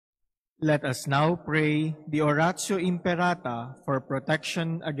Let us now pray the Oratio Imperata for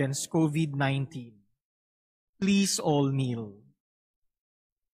protection against COVID-19. Please all kneel.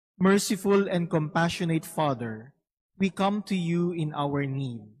 Merciful and compassionate Father, we come to you in our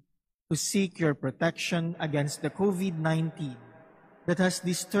need to seek your protection against the COVID-19 that has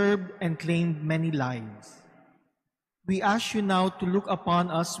disturbed and claimed many lives. We ask you now to look upon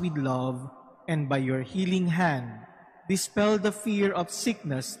us with love and by your healing hand, dispel the fear of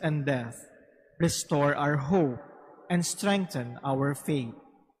sickness and death, restore our hope, and strengthen our faith.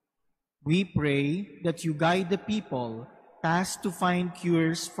 We pray that you guide the people tasked to find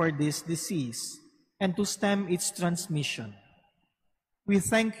cures for this disease and to stem its transmission. We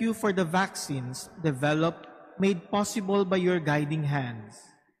thank you for the vaccines developed, made possible by your guiding hands.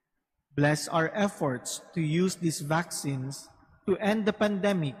 Bless our efforts to use these vaccines to end the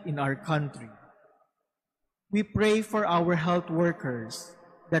pandemic in our country. We pray for our health workers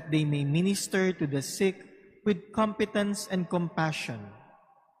that they may minister to the sick with competence and compassion.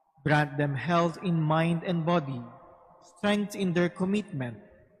 Grant them health in mind and body, strength in their commitment,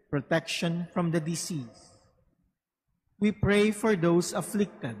 protection from the disease. We pray for those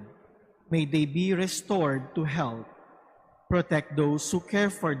afflicted. May they be restored to health. Protect those who care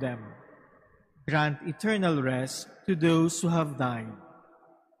for them. Grant eternal rest to those who have died.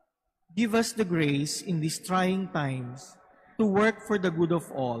 Give us the grace in these trying times to work for the good of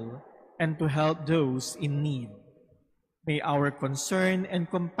all and to help those in need. May our concern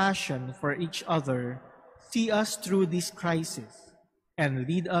and compassion for each other see us through this crisis and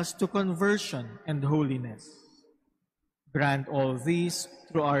lead us to conversion and holiness. Grant all this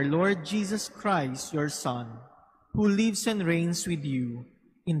through our Lord Jesus Christ, your Son, who lives and reigns with you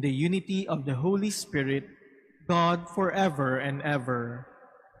in the unity of the Holy Spirit, God forever and ever.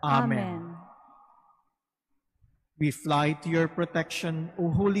 Amen. We fly to your protection,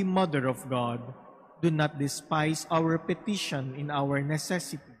 O Holy Mother of God. Do not despise our petition in our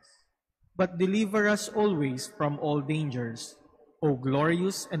necessities, but deliver us always from all dangers, O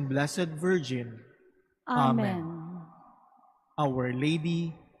glorious and blessed Virgin. Amen. Our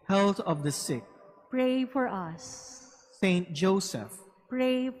Lady, health of the sick, Pray for us. Saint Joseph,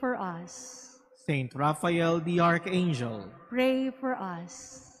 Pray for us. Saint Raphael the Archangel, Pray for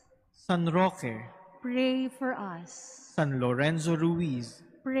us. San Roque, Pray for us. San Lorenzo Ruiz,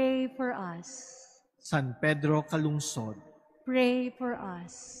 Pray for us. San Pedro Calungsod. Pray for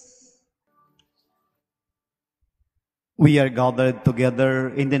us. We are gathered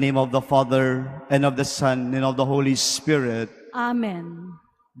together in the name of the Father, and of the Son, and of the Holy Spirit. Amen.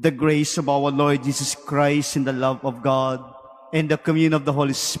 The grace of our Lord Jesus Christ and the love of God and the communion of the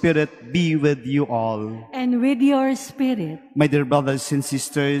Holy Spirit be with you all. And with your spirit. My dear brothers and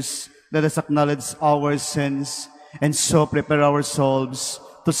sisters, let us acknowledge our sins and so prepare ourselves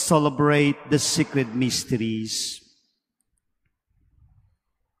to celebrate the sacred mysteries.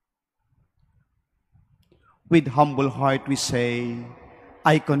 With humble heart we say,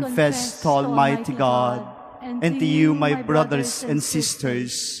 I confess to Almighty God and to you, my brothers and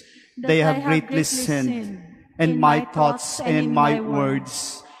sisters, that I have greatly sinned in my thoughts and in my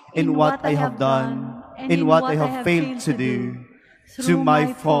words, in what I have done, in what I have failed to do, through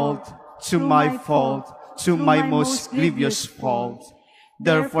my fault, to my most grievous fault.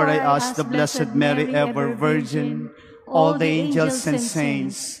 Therefore I ask the Blessed Mary, ever Virgin, all the angels and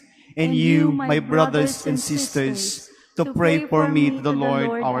saints, and you, my brothers and sisters, to pray for me to the Lord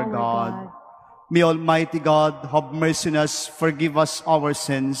our God. May Almighty God have mercy on us, forgive us our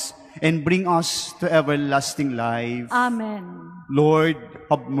sins, and bring us to everlasting life. Amen. Lord,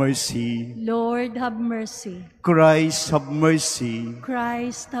 have mercy. Lord, have mercy. Christ, have mercy.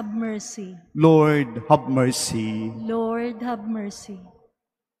 Christ, have mercy. Lord, have mercy. Lord, have mercy.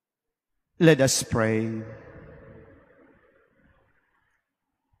 Let us pray.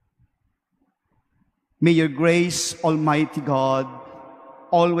 May your grace, Almighty God,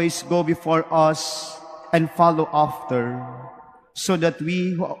 always go before us and follow after, so that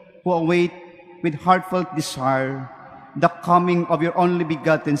we who await with heartfelt desire the coming of your only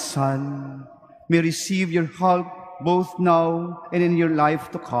begotten Son may receive your help both now and in your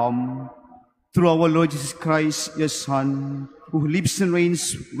life to come. Through our Lord Jesus Christ, your Son, who lives and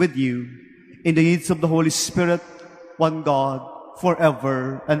reigns with you in the unity of the Holy Spirit, one God,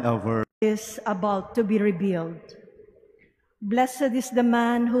 forever and ever. Is about to be revealed. Blessed is the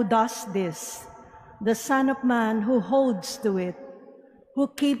man who does this, the Son of Man who holds to it, who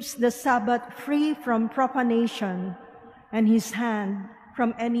keeps the Sabbath free from profanation and his hand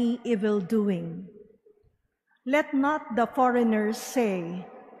from any evil doing. Let not the foreigner say,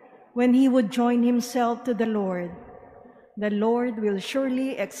 when he would join himself to the Lord, The Lord will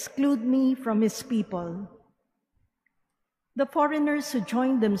surely exclude me from his people. The foreigners who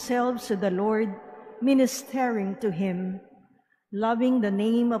joined themselves to the Lord, ministering to him, loving the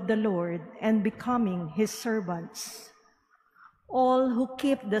name of the Lord and becoming his servants. All who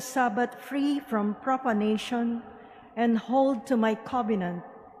keep the Sabbath free from profanation and hold to my covenant,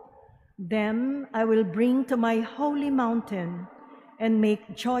 them I will bring to my holy mountain and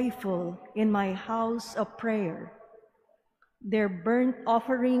make joyful in my house of prayer. Their burnt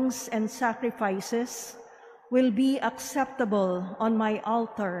offerings and sacrifices will be acceptable on my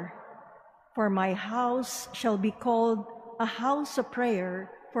altar, for my house shall be called a house of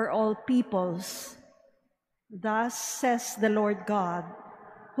prayer for all peoples. Thus says the Lord God,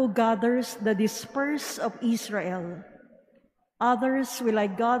 who gathers the dispersed of Israel. Others will I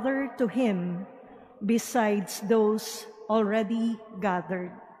gather to him, besides those already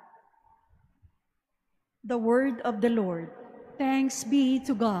gathered. The word of the Lord. Thanks be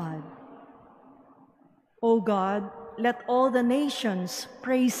to God. O God, let all the nations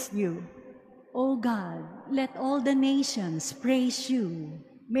praise you. O God, let all the nations praise you.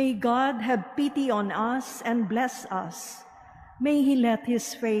 May God have pity on us and bless us. May he let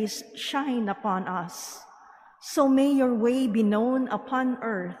his face shine upon us. So may your way be known upon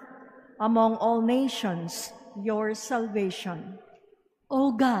earth, among all nations, your salvation.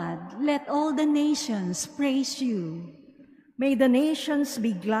 O God, let all the nations praise you. May the nations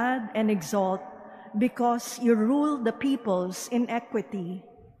be glad and exult, because you rule the peoples in equity.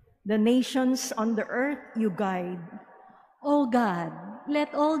 The nations on the earth you guide. O God,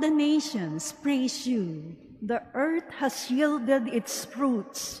 let all the nations praise you. The earth has yielded its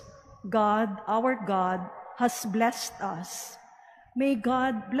fruits. God, our God, has blessed us. May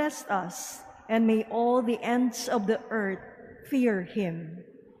God bless us, and may all the ends of the earth fear him.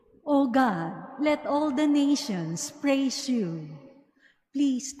 O God, let all the nations praise you.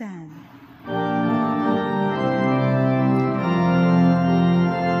 Please stand.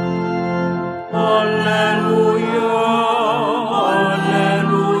 Alleluia,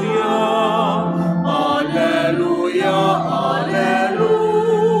 alleluia, alleluia, alleluia,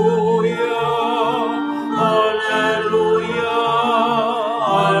 alleluia,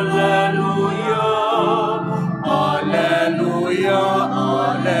 alleluia, alleluia,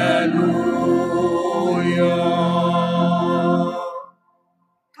 alleluia.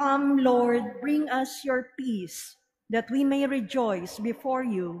 Come, Lord, bring us your peace, that we may rejoice before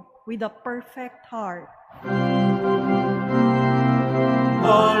you with a perfect heart.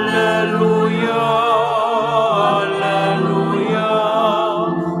 Alleluia, alleluia,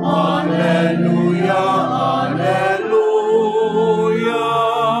 alleluia, alleluia,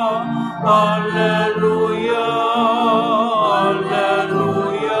 alleluia,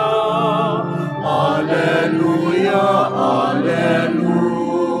 alleluia, alleluia, alleluia.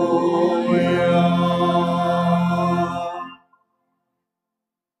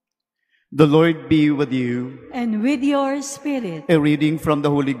 The Lord be with you. And with your spirit. A reading from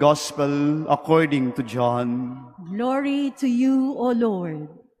the Holy Gospel according to John. Glory to you, O Lord.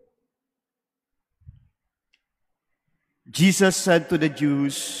 Jesus said to the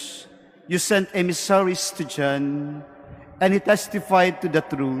Jews, "You sent emissaries to John, and he testified to the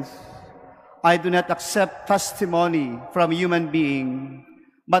truth. I do not accept testimony from a human being,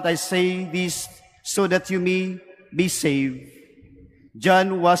 but I say this so that you may be saved.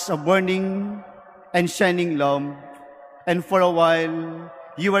 John was a burning and shining lamp, and for a while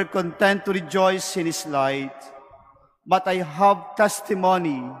you were content to rejoice in his light. But I have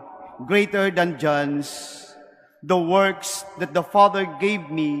testimony greater than John's, the works that the Father gave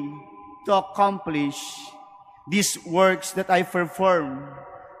me to accomplish. These works that I perform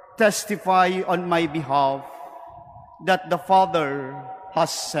testify on my behalf that the Father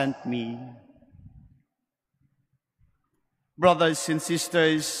has sent me." Brothers and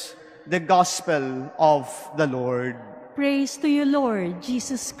sisters, the Gospel of the Lord. Praise to you, Lord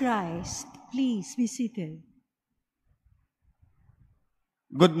Jesus Christ. Please be seated.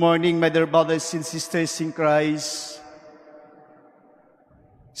 Good morning, my dear brothers and sisters in Christ.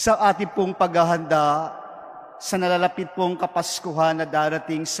 Sa ating pong paghahanda sa nalalapit pong Kapaskuhan na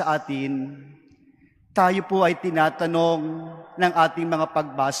darating sa atin, tayo po ay tinatanong ng ating mga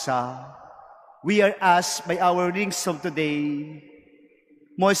pagbasa. We are asked by our readings of today,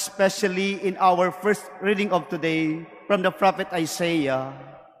 more especially in our first reading of today from the prophet Isaiah,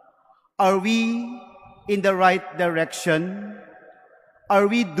 are we in the right direction? Are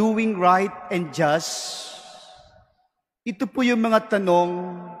we doing right and just? Ito po yung mga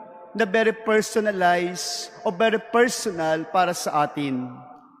tanong na very personalized o very personal para sa atin.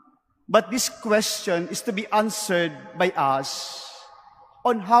 But this question is to be answered by us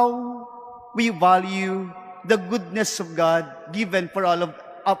on how we value the goodness of God given for all of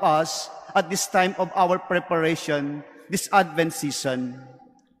us at this time of our preparation, this Advent season.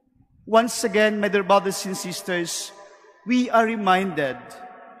 Once again, my dear brothers and sisters, we are reminded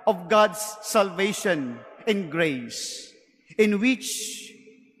of God's salvation and grace, in which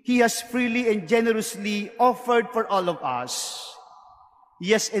He has freely and generously offered for all of us.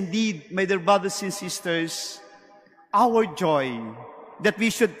 Yes, indeed, my dear brothers and sisters, our joy that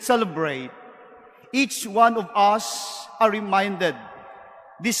we should celebrate. Each one of us are reminded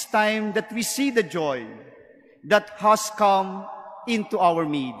this time that we see the joy that has come into our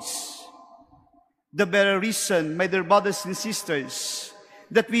midst. The very reason, my dear brothers and sisters,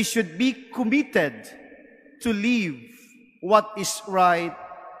 that we should be committed to live what is right,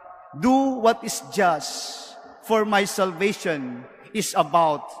 do what is just, for my salvation is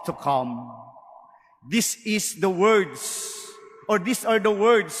about to come. This is the words, or these are the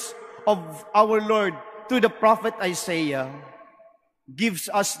words of our Lord to the prophet Isaiah, gives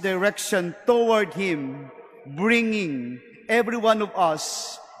us direction toward Him, bringing every one of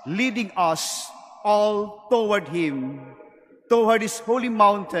us, leading us all toward Him, toward His holy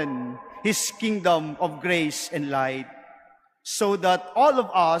mountain, His kingdom of grace and light, so that all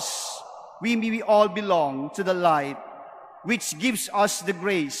of us, we may all belong to the light, which gives us the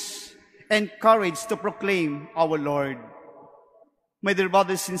grace and courage to proclaim our Lord. My dear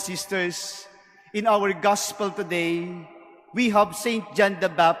brothers and sisters, in our gospel today, we have Saint John the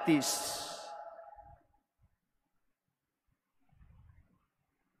Baptist.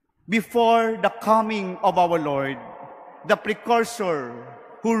 Before the coming of our Lord, the precursor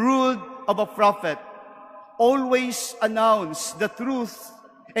who ruled of a prophet, always announced the truth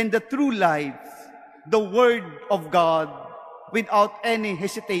and the true life, the Word of God, without any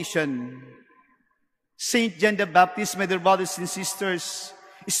hesitation. Saint John the Baptist, my dear brothers and sisters,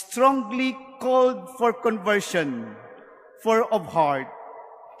 strongly called for conversion, for of heart.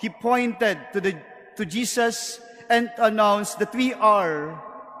 He pointed to Jesus and announced that we are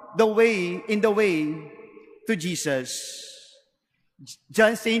the way, in the way to Jesus.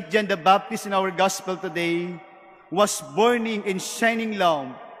 Saint John the Baptist in our gospel today was burning and shining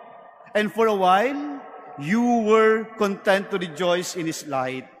lamp, and for a while you were content to rejoice in his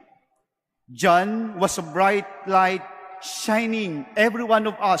light. John was a bright light shining every one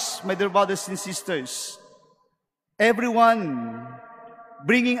of us, my dear brothers and sisters. Everyone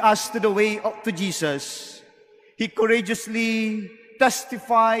bringing us to the way to Jesus. He courageously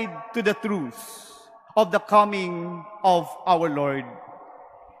testified to the truth of the coming of our Lord.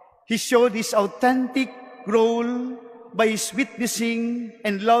 He showed his authentic role by his witnessing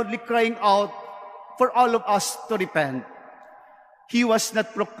and loudly crying out for all of us to repent. He was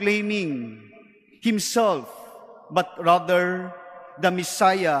not proclaiming himself, but rather the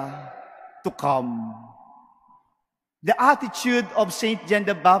Messiah to come. The attitude of Saint John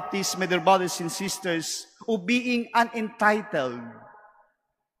the Baptist, my dear brothers and sisters, of being unentitled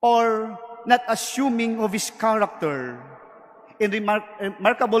or not assuming of his character in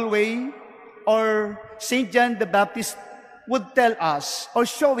remarkable way, or Saint John the Baptist would tell us or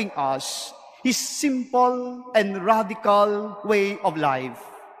showing us his simple and radical way of life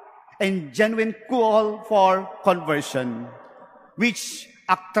and genuine call for conversion, which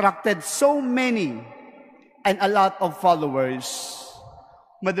attracted so many and a lot of followers.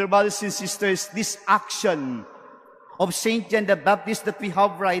 My dear brothers and sisters, this action of Saint John the Baptist that we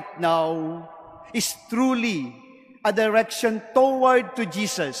have right now is truly a direction toward to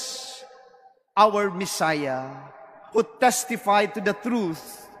Jesus, our Messiah, who testified to the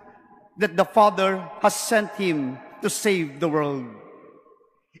truth that the Father has sent him to save the world.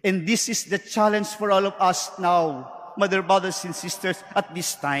 And this is the challenge for all of us now, my dear brothers and sisters, at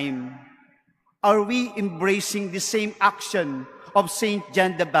this time. Are we embracing the same action of Saint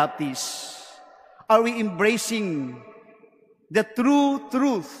John the Baptist? Are we embracing the true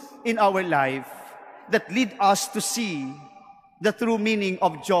truth in our life that lead us to see the true meaning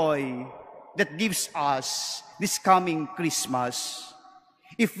of joy that gives us this coming Christmas?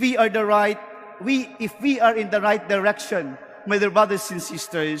 If we are in the right direction, my dear brothers and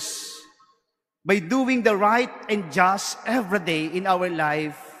sisters, by doing the right and just every day in our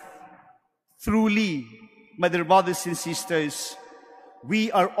life, truly, my dear brothers and sisters,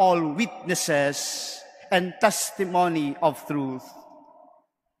 we are all witnesses and testimony of truth.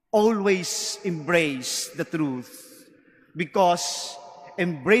 Always embrace the truth, because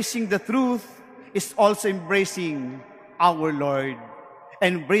embracing the truth is also embracing our Lord,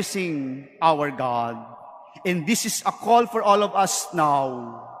 embracing our God. And this is a call for all of us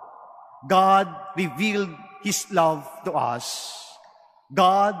now. God revealed His love to us.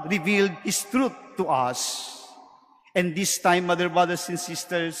 God revealed His truth to us. And this time, Mother, brothers, and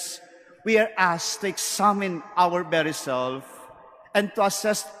sisters, we are asked to examine our very self and to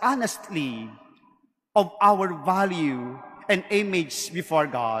assess honestly of our value and image before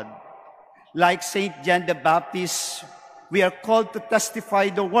God. Like Saint John the Baptist, we are called to testify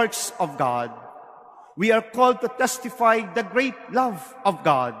the works of God. We are called to testify the great love of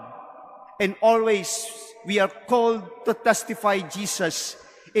God. And always, we are called to testify Jesus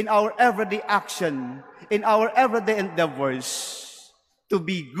in our everyday action, in our everyday endeavors, to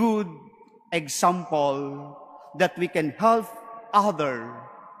be good example that we can help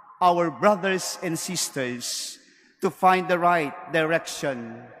our brothers and sisters, to find the right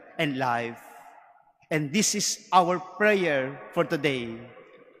direction in life. And this is our prayer for today.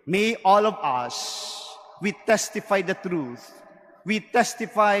 May all of us, we testify the truth. We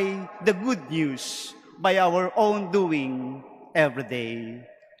testify the good news by our own doing every day.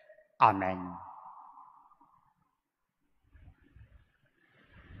 Amen.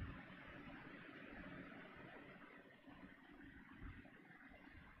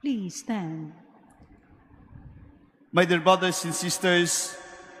 Please stand. My dear brothers and sisters,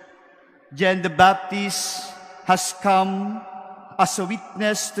 John the Baptist has come as a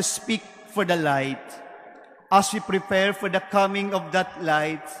witness to speak for the light. As we prepare for the coming of that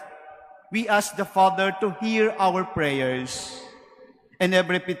light, we ask the Father to hear our prayers. And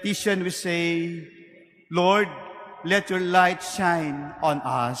every petition we say, Lord, let your light shine on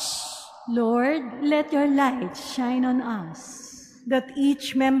us. Lord, let your light shine on us. That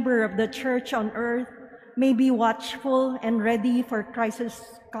each member of the Church on earth may be watchful and ready for Christ's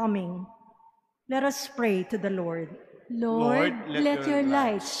coming. Let us pray to the Lord. Lord, let your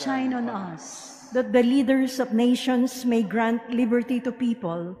light shine on us. That the leaders of nations may grant liberty to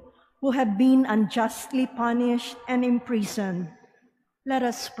people who have been unjustly punished and imprisoned. Let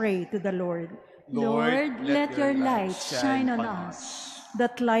us pray to the Lord. Lord, let your light shine on us.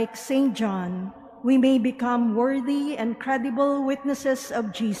 That like Saint John, we may become worthy and credible witnesses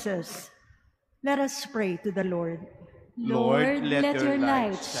of Jesus. Let us pray to the Lord. Lord, let your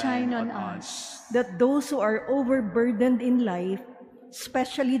light shine on us. That those who are overburdened in life,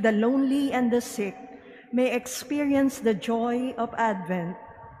 especially the lonely and the sick, may experience the joy of Advent.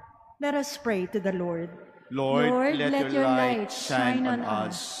 Let us pray to the Lord. Lord, let your light shine on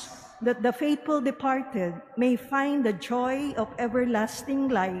us. That the faithful departed may find the joy of everlasting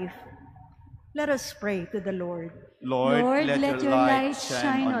life. Let us pray to the Lord. Lord, let your light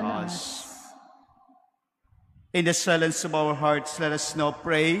shine on us. In the silence of our hearts, let us now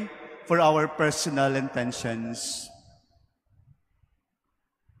pray for our personal intentions.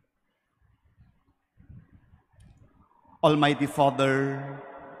 Almighty Father,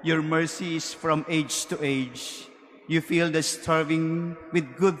 your mercy is from age to age. You fill the starving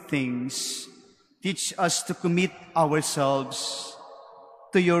with good things. Teach us to commit ourselves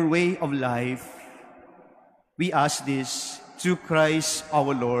to your way of life. We ask this through Christ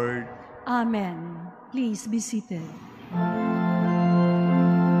our Lord. Amen. Please be seated.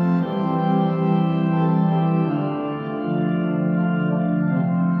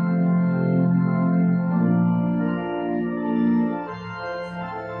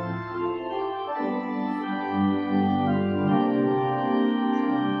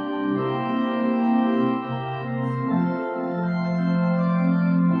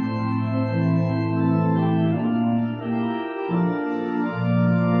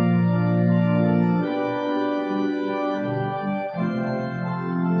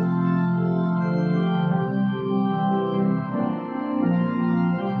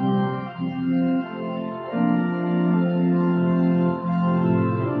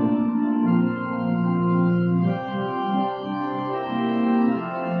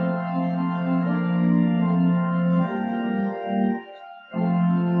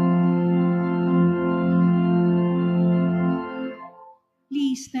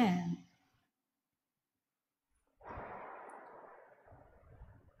 Please stand.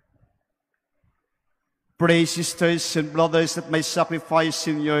 Pray, sisters and brothers, that my sacrifice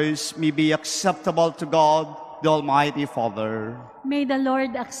and yours may be acceptable to God, the Almighty Father. May the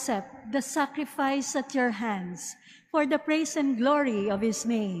Lord accept the sacrifice at your hands for the praise and glory of his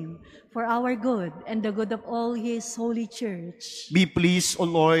name, for our good and the good of all his holy church. Be pleased, O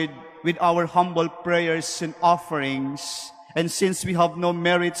Lord, with our humble prayers and offerings, and since we have no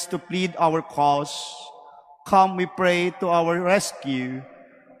merits to plead our cause, come, we pray, to our rescue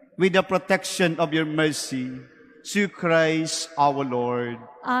with the protection of your mercy. through Christ our Lord.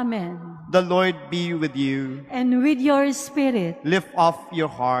 Amen. The Lord be with you. And with your spirit, Lift up your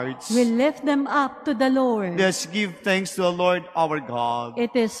hearts. we lift them up to the Lord. Let's give thanks to the Lord our God.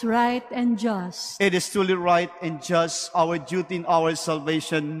 It is right and just. It is truly right and just, our duty in our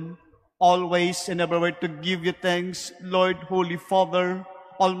salvation, always and everywhere to give you thanks, Lord, Holy Father,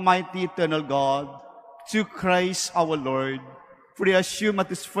 Almighty Eternal God, through Christ our Lord. For he assumed at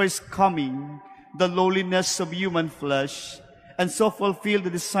his first coming the lowliness of human flesh, and so fulfilled the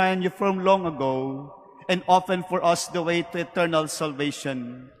design you formed long ago, and opened for us the way to eternal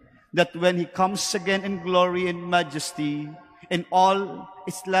salvation, that when he comes again in glory and majesty, and all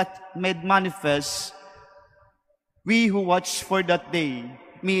is made manifest, we who watch for that day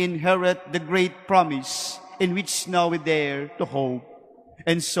may inherit the great promise in which now we dare to hope.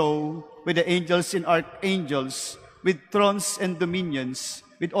 And so, with the angels and archangels, with thrones and dominions,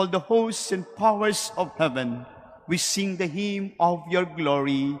 with all the hosts and powers of heaven, we sing the hymn of your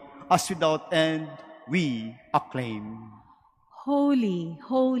glory, as without end we acclaim. Holy,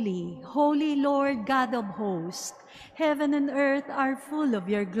 holy, holy Lord God of hosts, heaven and earth are full of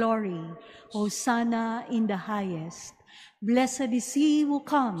your glory. Hosanna in the highest. Blessed is he who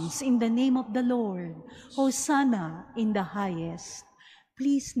comes in the name of the Lord. Hosanna in the highest.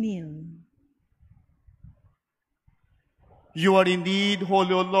 Please kneel. You are indeed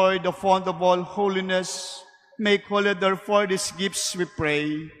holy, O Lord, the fount of all holiness. Make holy, therefore, these gifts, we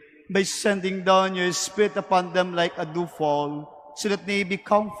pray, by sending down your Spirit upon them like a dewfall, so that they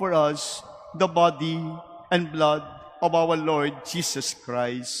become for us the body and blood of our Lord Jesus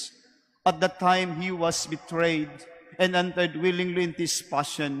Christ. At the time he was betrayed and entered willingly into his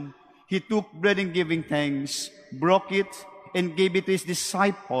passion, he took bread and giving thanks, broke it, and gave it to his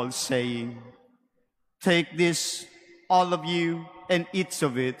disciples, saying, "Take this, all of you, and eat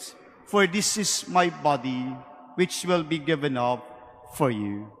of it, for this is my body, which will be given up for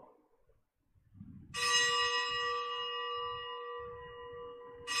you."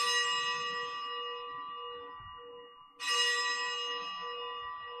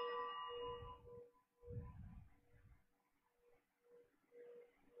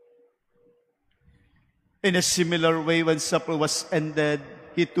 In a similar way, when supper was ended,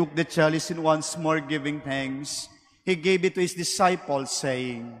 he took the chalice and once more giving thanks, he gave it to his disciples,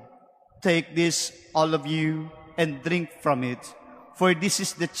 saying, "Take this, all of you, and drink from it, for this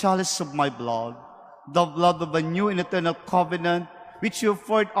is the chalice of my blood, the blood of a new and eternal covenant, which you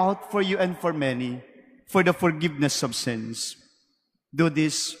poured out for you and for many, for the forgiveness of sins. Do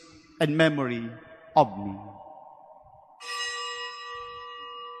this in memory of me."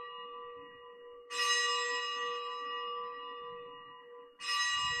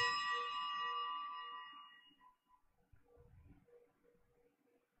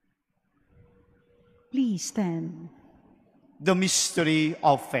 Please stand. The mystery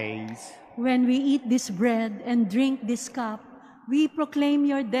of faith. When we eat this bread and drink this cup, we proclaim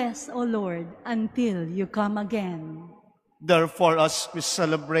your death, O Lord, until you come again. Therefore, as we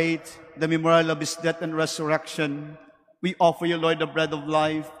celebrate the memorial of his death and resurrection, we offer you, Lord, the bread of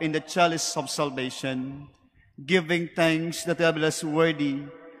life and the chalice of salvation, giving thanks that you have us worthy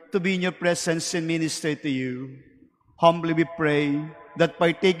to be in your presence and minister to you. Humbly we pray that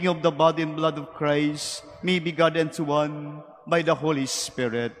partaking of the body and blood of Christ may be gathered into one by the Holy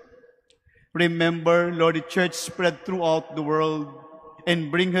Spirit. Remember, Lord, the Church spread throughout the world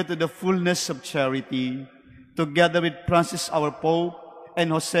and bring her to the fullness of charity, together with Francis, our Pope, and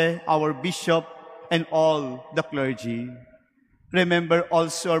Jose, our Bishop, and all the clergy. Remember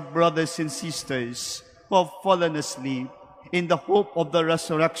also our brothers and sisters who have fallen asleep in the hope of the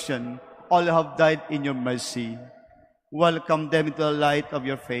resurrection. All have died in your mercy. Welcome them into the light of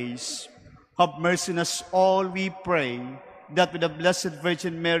your face. Have mercy on us all, we pray, that with the Blessed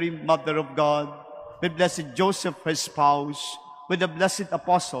Virgin Mary, Mother of God, with Blessed Joseph, her spouse, with the blessed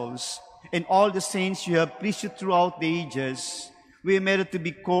apostles, and all the saints you have pleased you throughout the ages, we merit to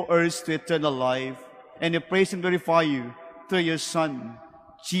be co-heirs to eternal life, and we praise and glorify you through your Son,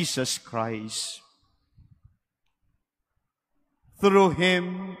 Jesus Christ. Through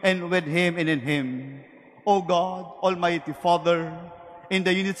him, and with him, and in him, O God, Almighty Father, in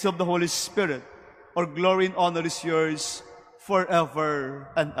the unity of the Holy Spirit, our glory and honor is yours forever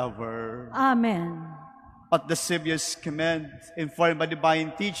and ever. Amen. At the Savior's command, informed by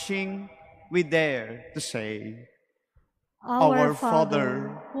divine teaching, we dare to say, Our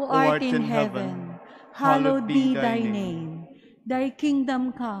Father, who art in heaven, hallowed be thy name. Thy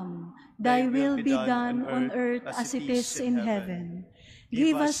kingdom come, thy will be done on earth as it is in heaven.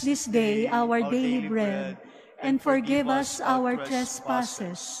 Give us this day our daily bread, and forgive us our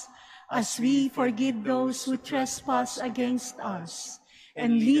trespasses, as we forgive those who trespass against us.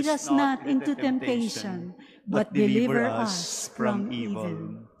 And lead us not into temptation, but deliver us from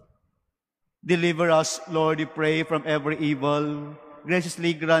evil. Deliver us, Lord, we pray, from every evil.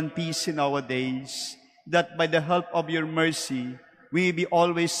 Graciously grant peace in our days, that by the help of your mercy, we be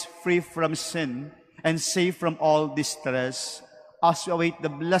always free from sin and safe from all distress, as we await the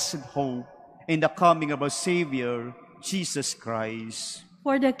blessed hope in the coming of our Savior, Jesus Christ.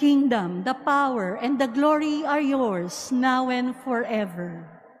 For the kingdom, the power, and the glory are yours, now and forever.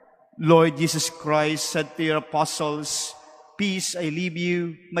 Lord Jesus Christ said to your apostles, "Peace I leave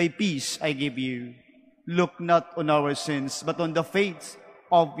you, my peace I give you. Look not on our sins, but on the faith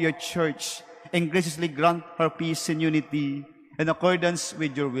of your church, and graciously grant her peace and unity in accordance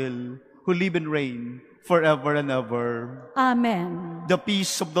with your will, who live and reign forever and ever." Amen. The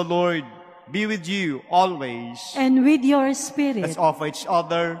peace of the Lord be with you always. And with your spirit. Let's offer each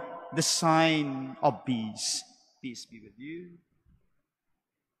other the sign of peace. Peace be with you.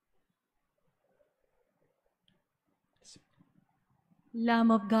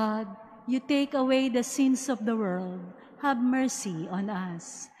 Lamb of God, you take away the sins of the world. Have mercy on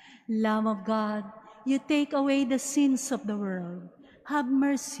us. Lamb of God, you take away the sins of the world. Have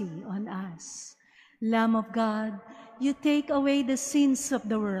mercy on us. Lamb of God, you take away the sins of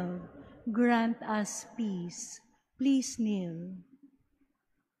the world. Grant us peace. Please kneel.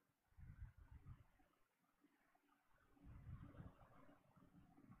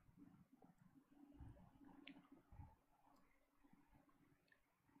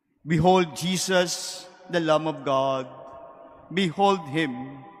 Behold Jesus, the Lamb of God. Behold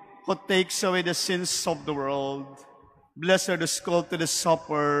him who takes away the sins of the world. Blessed are those called to the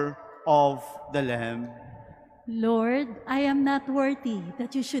supper of the Lamb. Lord, I am not worthy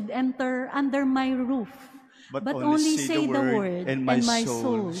that you should enter under my roof, but only say the word, and my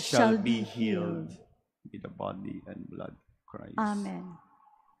soul shall be healed. Be the body and blood of Christ. Amen.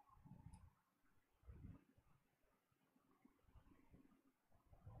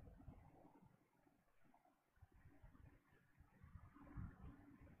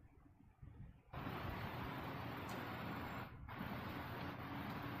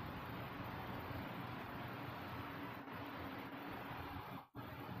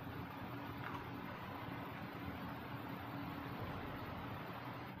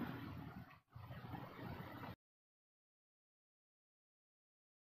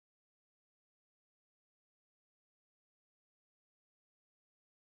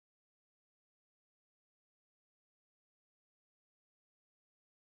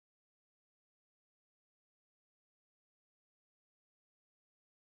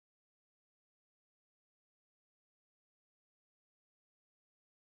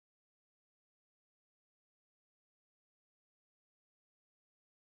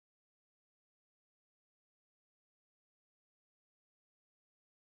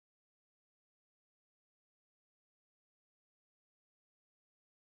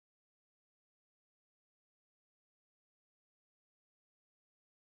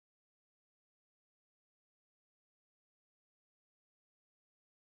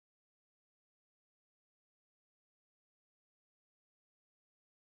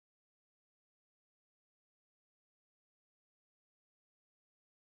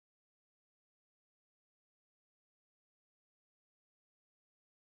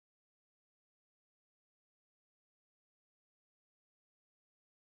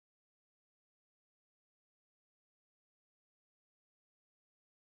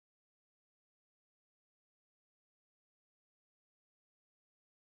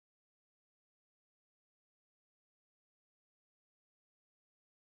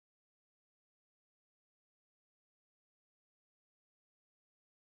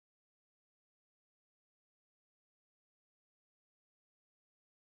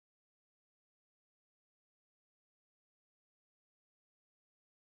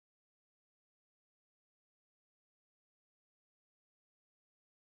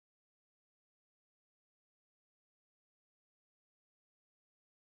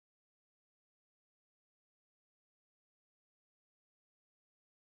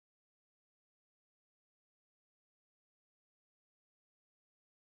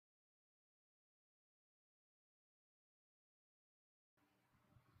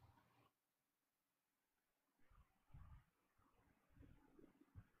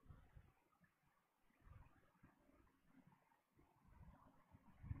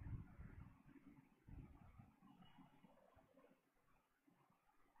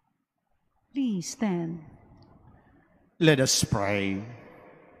 Please stand. Let us pray.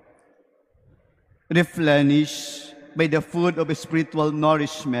 Replenish by the food of spiritual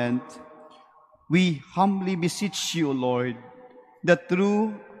nourishment, we humbly beseech you, Lord, that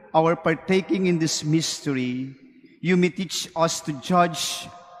through our partaking in this mystery, you may teach us to judge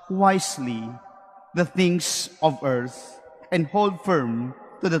wisely the things of earth and hold firm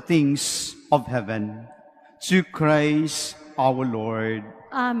to the things of heaven. Through Christ our Lord.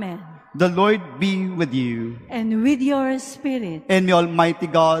 Amen. The Lord be with you. And with your spirit. And may Almighty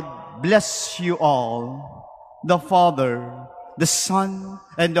God bless you all, the Father, the Son,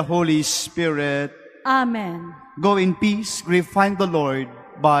 and the Holy Spirit. Amen. Go in peace, glorifying the Lord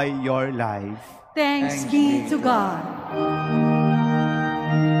by your life. Thanks be to God.